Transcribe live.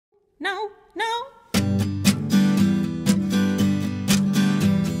no, no.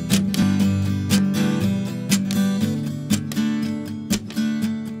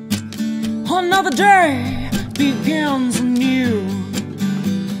 Another day begins anew.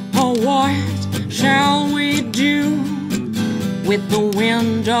 Oh, what shall we do with the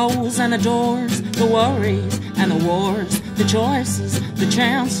windows and the doors, the worries and the wars, the choices, the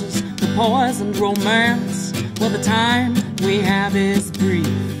chances, the poisoned romance? Well, the time we have is brief.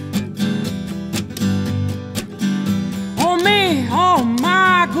 Oh me, oh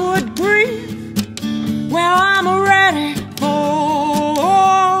my good grief. Well, I'm ready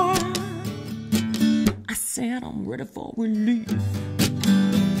for, I said I'm ready for relief.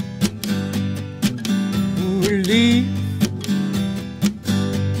 Relief.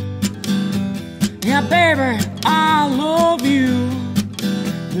 Yeah, baby, I love you,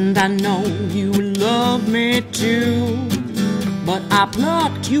 and I know you love me too. But I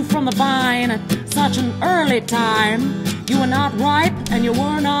plucked you from the vine at such an early time. You were not ripe and you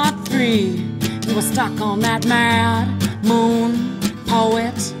were not free. You were stuck on that mad moon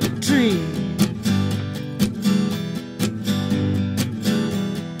poet tree.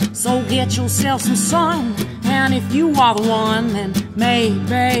 So get yourself some sun, and if you are the one, then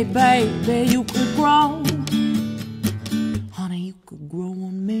maybe, baby, you could grow. Honey, you could grow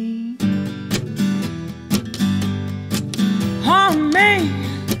on me. On me.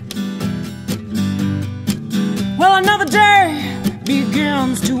 Well, another day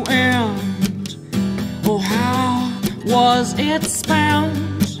begins to end. Oh, how was it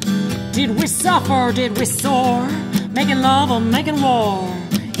spent? Did we suffer, did we soar, making love or making war?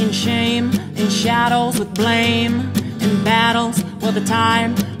 In shame, in shadows with blame, in battles, well, the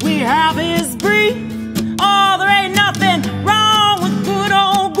time we have is brief. Oh, there ain't nothing wrong with good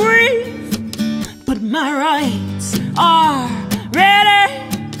old grief, but my rights are ready.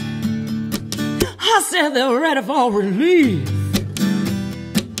 I said they're ready for relief.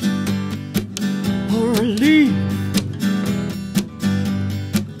 For relief.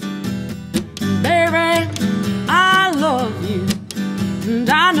 Baby, I love you, and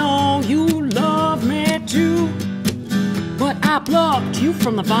I know you love me too. But I plucked you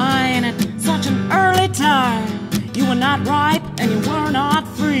from the vine at such an early time. You were not ripe and you were not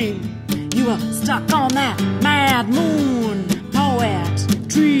free. You were stuck on that mad moon poet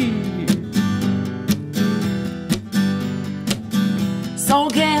tree. So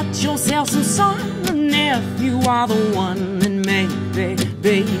get yourself some sun, and if you are the one, then maybe,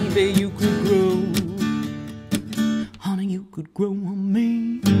 baby, you could grow. Honey, you could grow on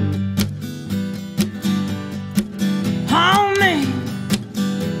me. On me.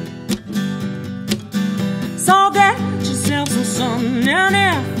 So get yourself some sun, and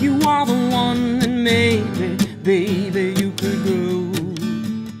if you are the one, then maybe, baby, you could grow.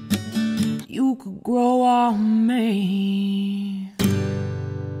 You could grow on me.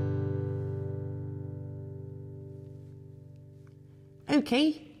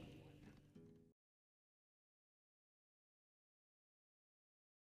 Okay.